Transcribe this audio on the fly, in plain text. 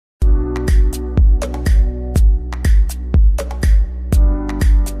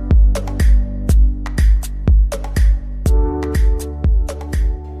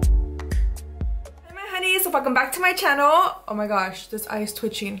my channel. Oh my gosh, this eye is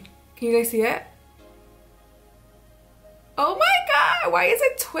twitching. Can you guys see it? Oh my god, why is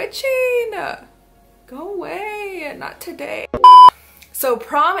it twitching? Go away, not today. So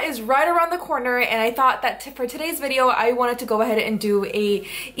prom is right around the corner, and I thought that for today's video I wanted to go ahead and do a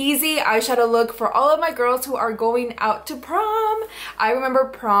easy eyeshadow look for all of my girls who are going out to prom. I remember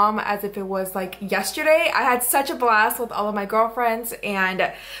prom as if it was like yesterday. I had such a blast with all of my girlfriends,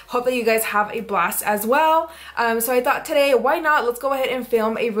 and hope that you guys have a blast as well. So I thought today, why not, let's go ahead and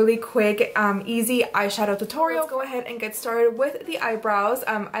film a really quick easy eyeshadow tutorial. Let's go ahead and get started with the eyebrows.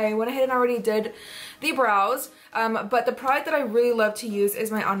 I went ahead and already did the brows, but the product that I really love to use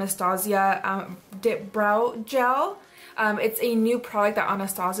is my Anastasia Dip Brow Gel. It's a new product that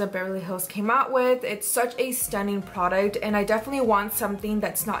Anastasia Beverly Hills came out with. It's such a stunning product, and I definitely want something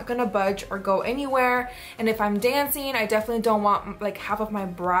that's not gonna budge or go anywhere. And if I'm dancing, I definitely don't want like half of my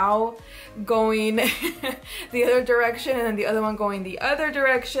brow going the other direction and then the other one going the other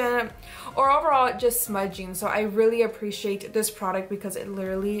direction, or overall just smudging. So I really appreciate this product because it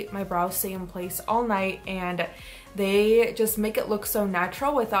literally, my brows stay in place all night, and they just make it look so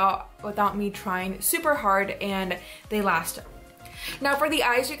natural without me trying super hard, and they last. Now for the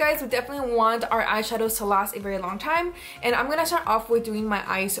eyes, you guys, we definitely want our eyeshadows to last a very long time, and I'm gonna start off with doing my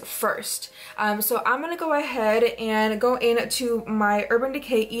eyes first. So I'm gonna go ahead and go into my Urban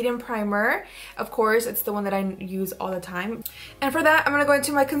Decay Eden Primer. Of course, it's the one that I use all the time. And for that, I'm gonna go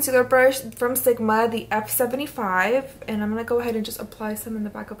into my concealer brush from Sigma, the F75, and I'm gonna go ahead and just apply some in the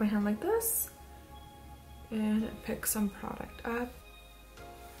back of my hand like this, and pick some product up.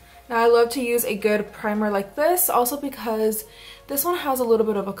 Now I love to use a good primer like this, also because this one has a little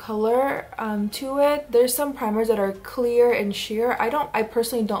bit of a color to it. There's some primers that are clear and sheer. I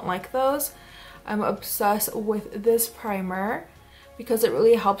personally don't like those. I'm obsessed with this primer because it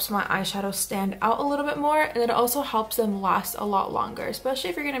really helps my eyeshadow stand out a little bit more, and it also helps them last a lot longer, especially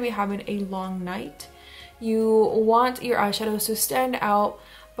if you're going to be having a long night. You want your eyeshadows to stand out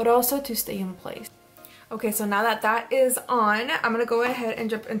but also to stay in place. Okay, so now that that is on, I'm gonna go ahead and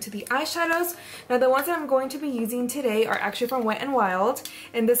jump into the eyeshadows. Now the ones that I'm going to be using today are actually from Wet n Wild,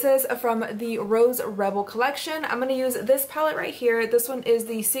 and this is from the Rose Rebel collection. I'm gonna use this palette right here. This one is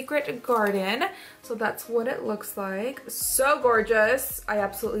the Secret Garden, so that's what it looks like. So gorgeous. I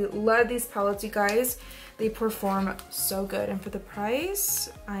absolutely love these palettes, you guys. They perform so good, and for the price,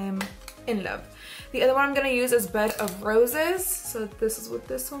 I am in love. The other one I'm going to use is Bed of Roses. So this is what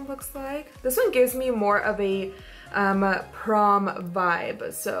this one looks like. This one gives me more of a prom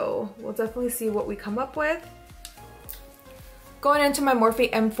vibe. So we'll definitely see what we come up with. Going into my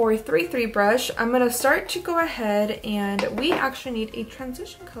Morphe M433 brush, I'm going to start to go ahead, and we actually need a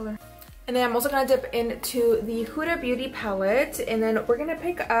transition color. And then I'm also going to dip into the Huda Beauty palette, and then we're going to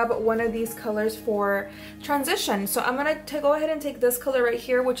pick up one of these colors for transition. So I'm going to go ahead and take this color right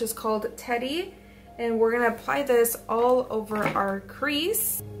here, which is called Teddy, and we're going to apply this all over our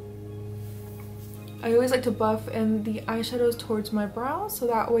crease. I always like to buff in the eyeshadows towards my brows, so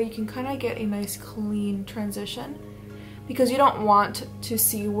that way you can kind of get a nice clean transition, because you don't want to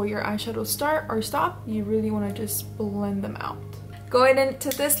see where your eyeshadows start or stop. You really want to just blend them out. Going into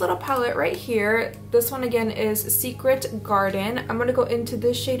this little palette right here, this one again is Secret Garden. I'm going to go into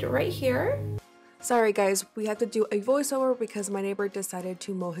this shade right here. Sorry guys, we had to do a voiceover because my neighbor decided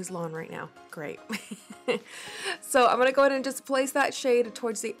to mow his lawn right now. Great. So I'm going to go ahead and just place that shade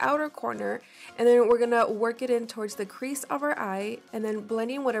towards the outer corner, and then we're going to work it in towards the crease of our eye, and then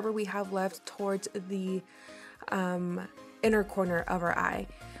blending whatever we have left towards the inner corner of our eye.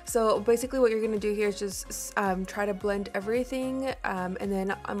 So basically what you're going to do here is just try to blend everything, and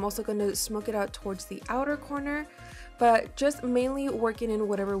then I'm also going to smoke it out towards the outer corner, but just mainly working in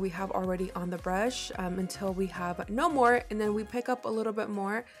whatever we have already on the brush until we have no more, and then we pick up a little bit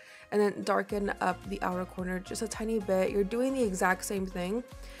more and then darken up the outer corner just a tiny bit. You're doing the exact same thing.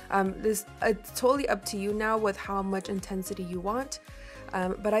 It's totally up to you now with how much intensity you want.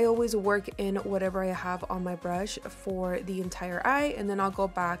 But I always work in whatever I have on my brush for the entire eye, and then I'll go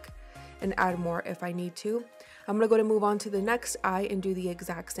back and add more if I need to. I'm going to move on to the next eye and do the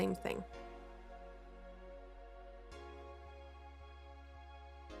exact same thing.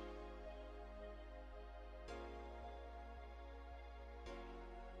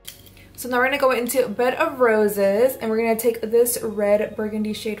 So now we're going to go into Bed of Roses, and we're going to take this red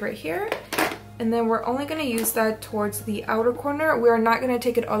burgundy shade right here, and then we're only going to use that towards the outer corner. We are not going to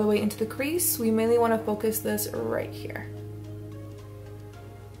take it all the way into the crease. We mainly want to focus this right here.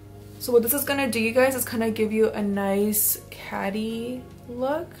 So what this is going to do, you guys, is kind of give you a nice catty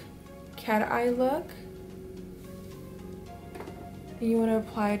look, cat eye look. And you want to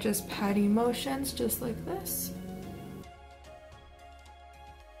apply just patty motions just like this.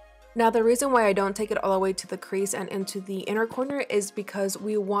 Now the reason why I don't take it all the way to the crease and into the inner corner is because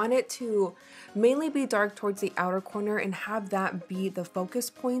we want it to mainly be dark towards the outer corner and have that be the focus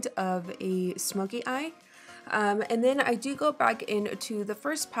point of a smoky eye. And then I do go back into the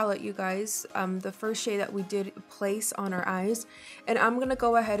first palette, you guys, the first shade that we did place on our eyes, and I'm gonna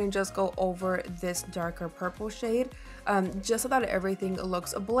go ahead and just go over this darker purple shade, just so that everything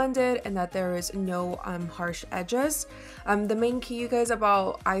looks blended and that there is no harsh edges. The main key, you guys,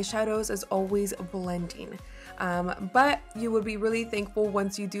 about eyeshadows is always blending. But you would be really thankful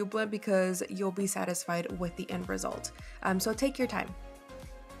once you do blend because you'll be satisfied with the end result. So take your time.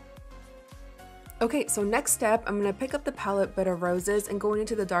 Okay, so next step, I'm going to pick up the palette Bed of Roses and going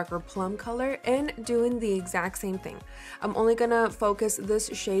into the darker plum color and doing the exact same thing. I'm only going to focus this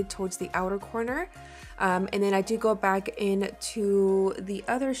shade towards the outer corner, and then I do go back into the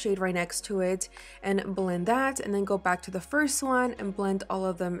other shade right next to it and blend that, and then go back to the first one and blend all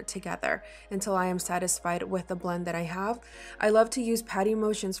of them together until I am satisfied with the blend that I have. I love to use patting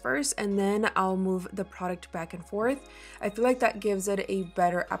motions first, and then I'll move the product back and forth. I feel like that gives it a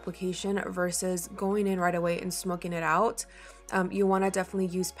better application versus going in right away and smoking it out. You want to definitely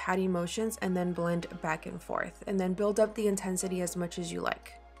use patting motions and then blend back and forth, and then build up the intensity as much as you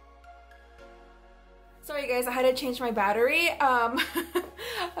like. Sorry guys, I had to change my battery. I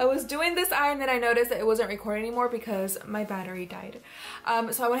was doing this eye and then I noticed that it wasn't recording anymore because my battery died.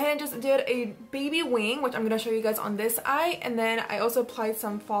 So I went ahead and just did a baby wing, which I'm going to show you guys on this eye, and then I also applied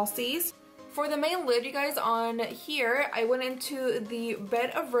some falsies. For the main lid, you guys, on here, I went into the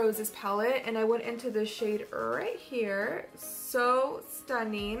Bed of Roses palette and I went into the shade right here. So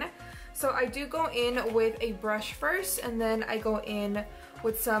stunning. So I do go in with a brush first, and then I go in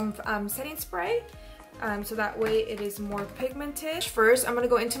with some setting spray. So that way it is more pigmented. First, I'm going to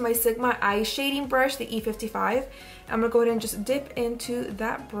go into my Sigma eye shading brush, the E55. I'm going to go ahead and just dip into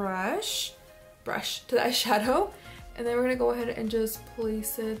that brush to the eyeshadow. And then we're going to go ahead and just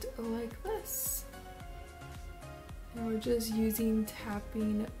place it like this. And we're just using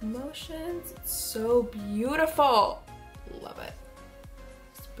tapping motions. It's so beautiful. Love it.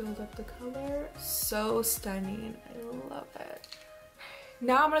 Just build up the color. So stunning. I love it.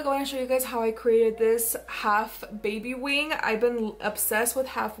 Now I'm going to go ahead and show you guys how I created this half baby wing. I've been obsessed with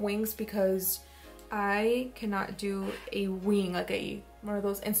half wings because I cannot do a wing, like one of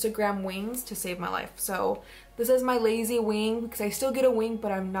those Instagram wings, to save my life. So this is my lazy wing because I still get a wing,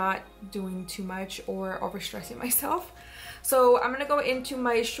 but I'm not doing too much or overstressing myself. So I'm going to go into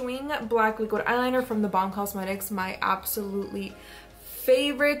my SHWING Black Liquid Eyeliner from the BALM Cosmetics, my absolutely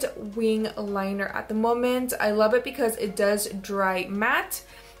favorite wing liner at the moment. I love it because it does dry matte,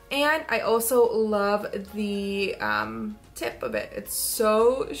 and I also love the tip of it. It's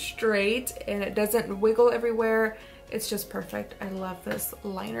so straight and it doesn't wiggle everywhere. It's just perfect. I love this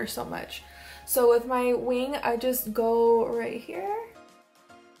liner so much. So with my wing, I just go right here.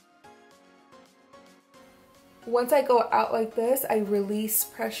 Once I go out like this, I release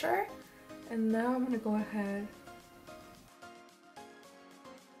pressure, and now I'm gonna go ahead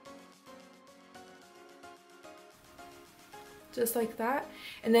just like that,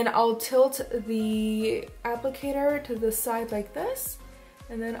 and then I'll tilt the applicator to the side like this,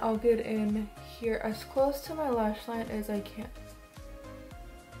 and then I'll get in here as close to my lash line as I can.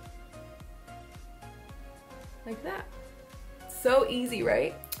 Like that. So easy,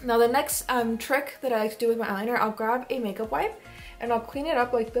 right? Now the next trick that I like to do with my eyeliner, I'll grab a makeup wipe and I'll clean it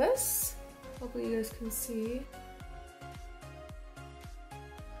up like this. Hopefully you guys can see.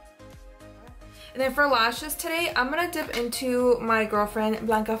 And then for lashes today, I'm gonna dip into my girlfriend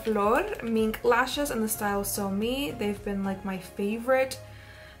Blanca Flor Mink lashes in the style So Me. They've been like my favorite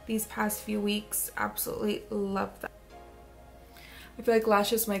these past few weeks. Absolutely love them. I feel like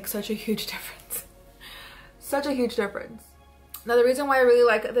lashes make such a huge difference. Such a huge difference. Now the reason why I really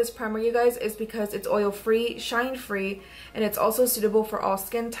like this primer, you guys, is because it's oil free, shine free, and it's also suitable for all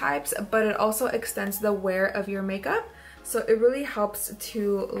skin types, but it also extends the wear of your makeup. So it really helps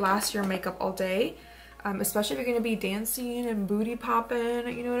to last your makeup all day, especially if you're going to be dancing and booty popping,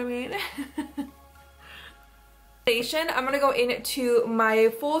 you know what I mean? Foundation, I'm going to go into my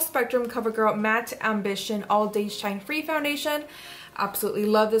Full Spectrum CoverGirl Matte Ambition All Day Shine Free Foundation. Absolutely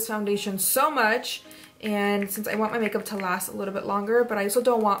love this foundation so much. And since I want my makeup to last a little bit longer, but I also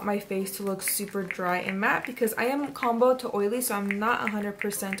don't want my face to look super dry and matte because I am combo to oily, so I'm not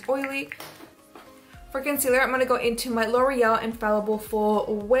 100% oily. For concealer, I'm going to go into my L'Oreal Infallible Full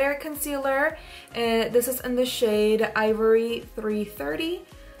Wear Concealer, and this is in the shade Ivory 330.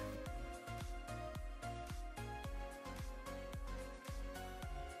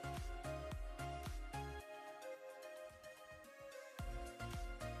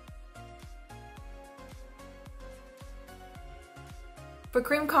 For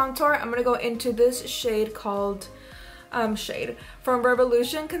cream contour, I'm gonna go into this shade called from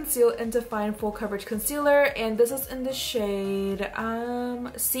Revolution Conceal and Define Full Coverage Concealer, and this is in the shade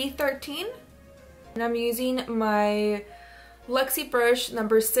C13. And I'm using my Luxie brush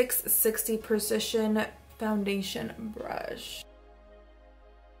number 660 Precision Foundation brush.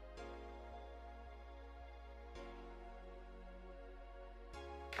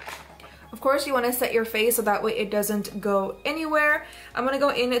 Of course, you want to set your face so that way it doesn't go anywhere. I'm going to go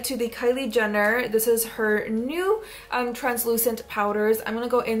into the Kylie Jenner. This is her new translucent powders. I'm going to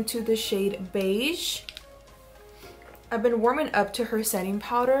go into the shade Beige. I've been warming up to her setting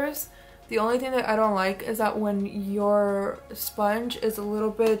powders. The only thing that I don't like is that when your sponge is a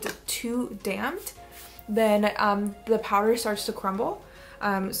little bit too damped, then the powder starts to crumble.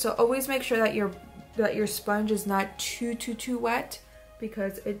 So always make sure that your sponge is not too wet,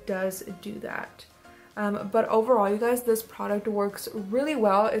 because it does do that. But overall, you guys, this product works really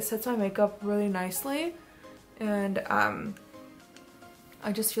well. It sets my makeup really nicely, and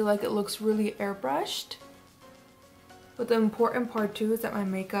I just feel like it looks really airbrushed. But the important part too is that my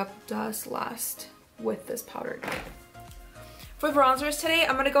makeup does last with this powder. For bronzers today,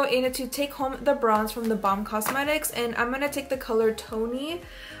 I'm going to go in to take home the bronze from the BALM Cosmetics, and I'm going to take the color Tony.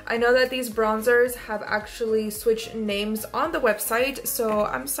 I know that these bronzers have actually switched names on the website, so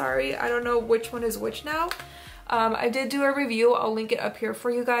I'm sorry, I don't know which one is which now. I did do a review, I'll link it up here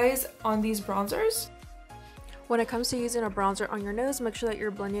for you guys, on these bronzers. When it comes to using a bronzer on your nose, make sure that you're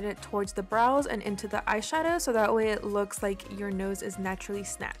blending it towards the brows and into the eyeshadow, so that way it looks like your nose is naturally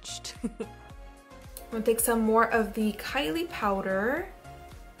snatched. I'm gonna take some more of the Kylie powder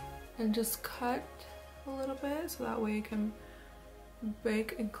and just cut a little bit so that way you can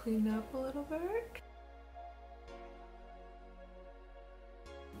bake and clean up a little bit.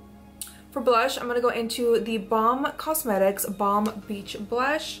 For blush, I'm gonna go into the BALM Cosmetics Balm Beach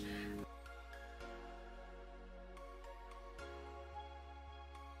Blush.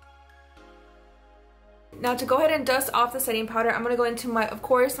 Now to go ahead and dust off the setting powder, I'm going to go into my, of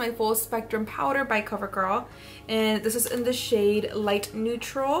course, my Full Spectrum powder by CoverGirl. And this is in the shade Light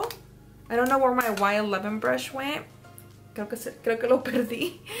Neutral. I don't know where my Y11 brush went. Creo que lo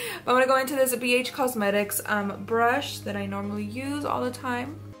perdí. But I'm going to go into this BH Cosmetics brush that I normally use all the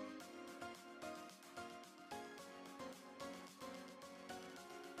time.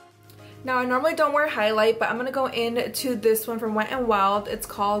 Now, I normally don't wear highlight, but I'm going to go into this one from Wet n Wild. It's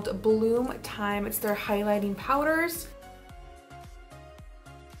called Bloom Time. It's their highlighting powders.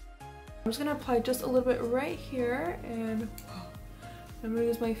 I'm just going to apply just a little bit right here, and I'm going to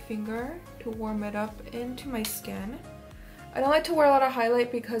use my finger to warm it up into my skin. I don't like to wear a lot of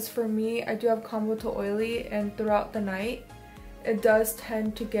highlight because for me, I do have combo to oily, and throughout the night, it does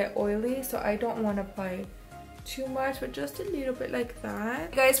tend to get oily, so I don't want to apply too much, but just a little bit like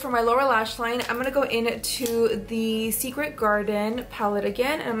that. Guys, for my lower lash line, I'm gonna go into the Secret Garden palette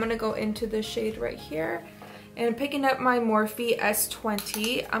again, and I'm gonna go into the shade right here, and picking up my Morphe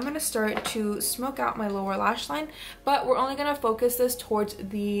S20, I'm gonna start to smoke out my lower lash line, but we're only gonna focus this towards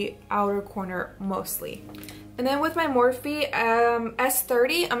the outer corner mostly. And then with my Morphe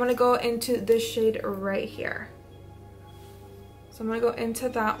S30, I'm gonna go into this shade right here. So I'm gonna go into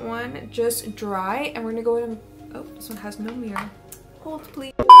that one, just dry, and we're gonna go in. Oh, this one has no mirror. Hold,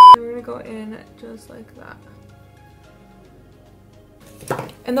 please. And we're gonna go in just like that.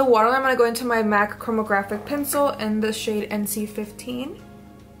 In the waterline, I'm gonna go into my MAC Chromographic pencil in the shade NC15.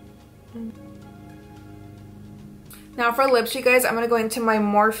 Now for lips, you guys, I'm gonna go into my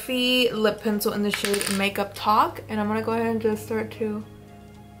Morphe lip pencil in the shade Makeup Talk, and I'm gonna go ahead and just start to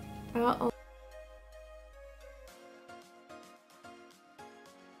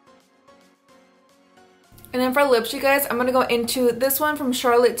And then for lips, you guys, I'm going to go into this one from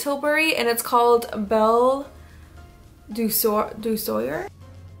Charlotte Tilbury, and it's called Belle du Soyer.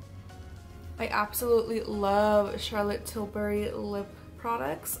 I absolutely love Charlotte Tilbury lip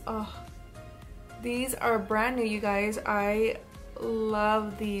products. Oh, these are brand new, you guys. I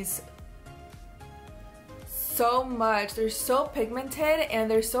love these so much. They're so pigmented, and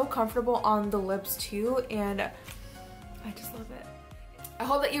they're so comfortable on the lips too, and I just love it. I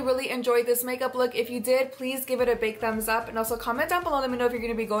hope that you really enjoyed this makeup look. If you did, please give it a big thumbs up, and also comment down below, let me know if you're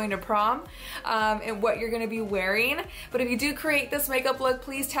going to be going to prom and what you're going to be wearing. But if you do create this makeup look,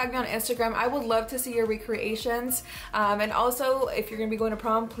 please tag me on Instagram. I would love to see your recreations. And also, if you're going to be going to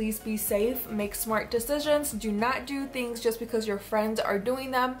prom, please be safe, make smart decisions. Do not do things just because your friends are doing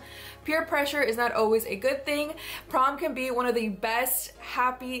them. Peer pressure is not always a good thing. Prom can be one of the best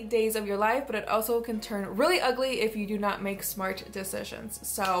happy days of your life, but it also can turn really ugly if you do not make smart decisions. friends.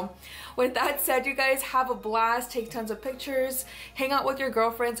 So with that said, you guys have a blast, take tons of pictures, hang out with your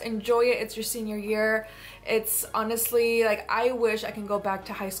girlfriends, enjoy it. It's your senior year. It's honestly like, I wish I can go back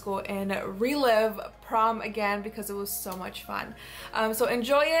to high school and relive prom again because it was so much fun. So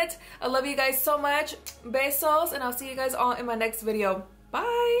enjoy it. I love you guys so much. Besos, and I'll see you guys all in my next video.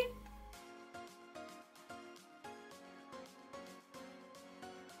 Bye.